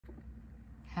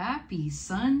Happy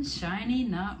sunshiny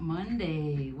not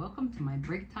Monday. Welcome to my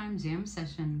break time jam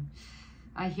session.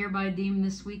 I hereby deem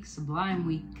this week Sublime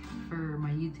Week for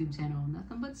my YouTube channel.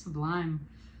 Nothing but Sublime.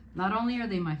 Not only are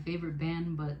they my favorite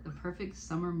band, but the perfect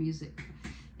summer music,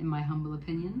 in my humble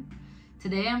opinion.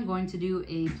 Today I'm going to do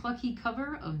a Plucky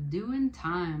cover of Doin'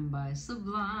 Time by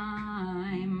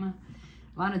Sublime.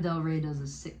 Lana Del Rey does a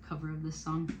sick cover of this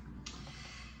song.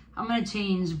 I'm going to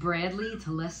change Bradley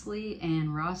to Leslie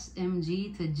and Ross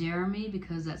MG to Jeremy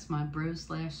because that's my bro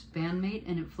slash bandmate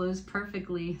and it flows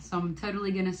perfectly. So I'm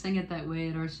totally going to sing it that way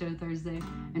at our show Thursday.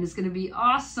 And it's going to be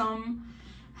awesome.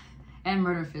 And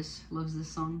Murderfish loves this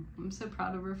song. I'm so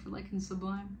proud of her for liking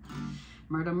Sublime.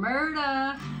 Murder,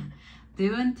 murder.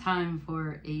 Doing time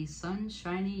for a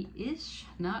sunshiny-ish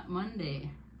not Monday.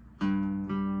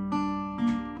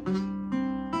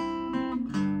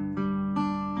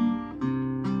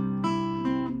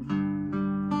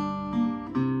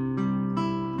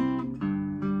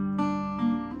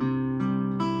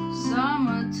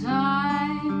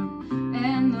 Summertime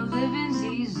and the living's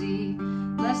easy.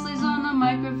 Leslie's on the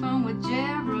microphone with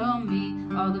Jeremy.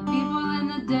 All the people in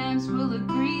the dance will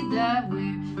agree that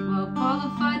we're well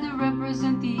qualified to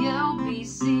represent the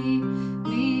LBC.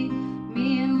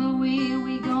 Me and Louie,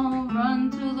 we gon' run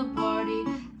to the party,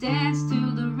 dance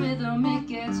to the rhythm, it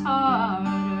gets harder.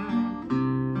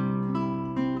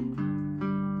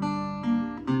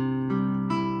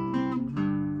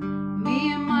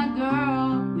 Me and my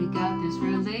girl, we got this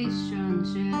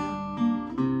relationship.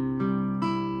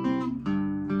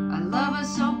 I love her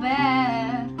so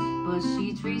bad, but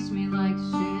she treats me like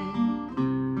shit.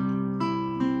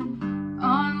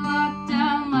 On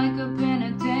lockdown like a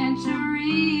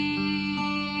penitentiary.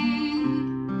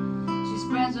 She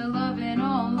spreads her loving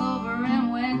all over,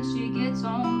 and when she gets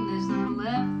home, there's none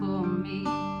left for me.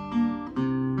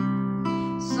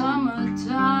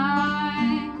 Summertime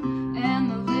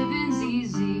and the living's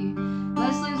easy.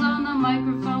 Leslie's on the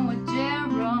microphone with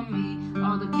Jeremy.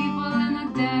 All the people in the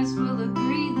dance will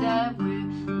agree that we're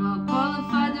well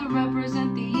qualified to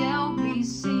represent the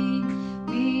LBC.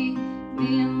 Me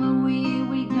and Louie,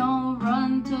 we gon'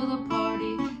 run to the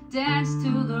party, dance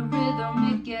to the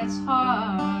rhythm, it gets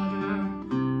harder.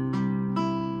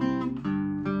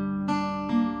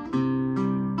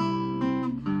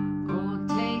 Oh,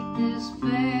 take this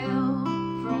veil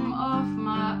from off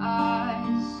my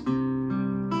eyes.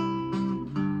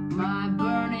 My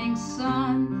burning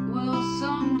sun will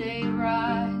someday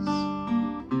rise.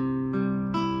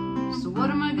 So what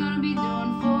am I gonna be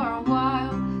doing for a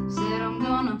while? Said I'm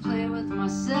gonna play with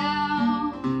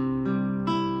myself.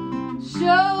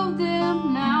 Show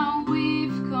them now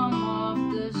we've come off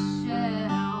the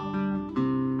shelf.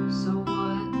 So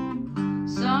what?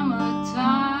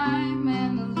 Summertime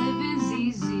and the living's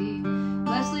easy.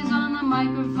 Leslie's on the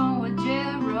microphone with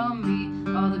Jeremy.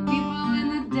 All the people in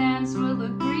the dance will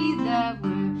agree that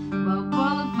we're well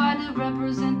qualified to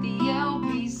represent the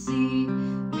LBC.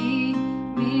 Me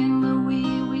and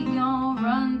Louie, we gon'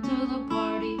 run to the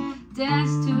party,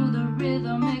 dance to the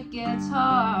rhythm, it gets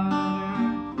harder.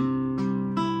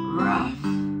 Rough.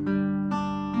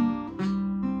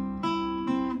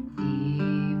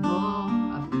 Evil,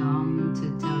 I've come to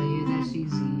tell you that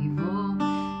she's evil.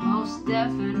 Most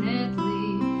definitely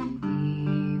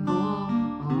evil.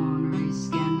 Ornery,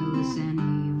 scandalous, and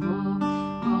evil.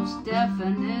 Most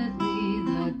definitely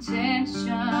the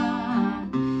tension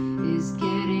is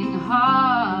getting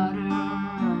harder.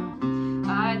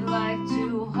 I'd like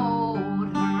to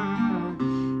hold her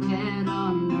head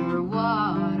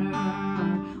underwater.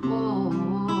 Oh,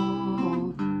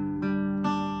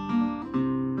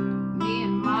 me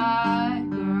and my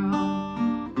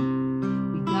girl,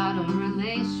 we got a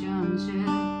relationship.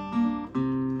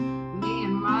 Me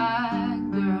and my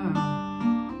girl,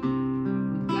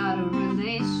 we got a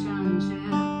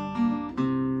relationship.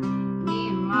 Me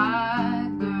and my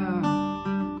girl,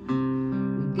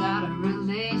 we got a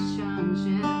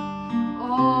relationship.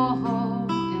 Oh,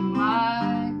 and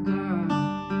my girl,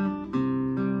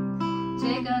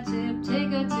 take a tip,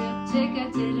 take a tip, take a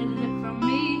tip from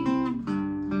me.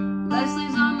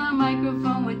 Leslie's on the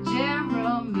microphone with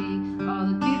Jeremy. All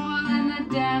the people in the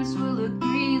dance will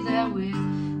agree that we're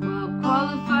well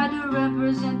qualified to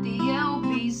represent the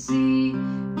LBC.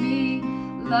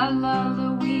 La la la.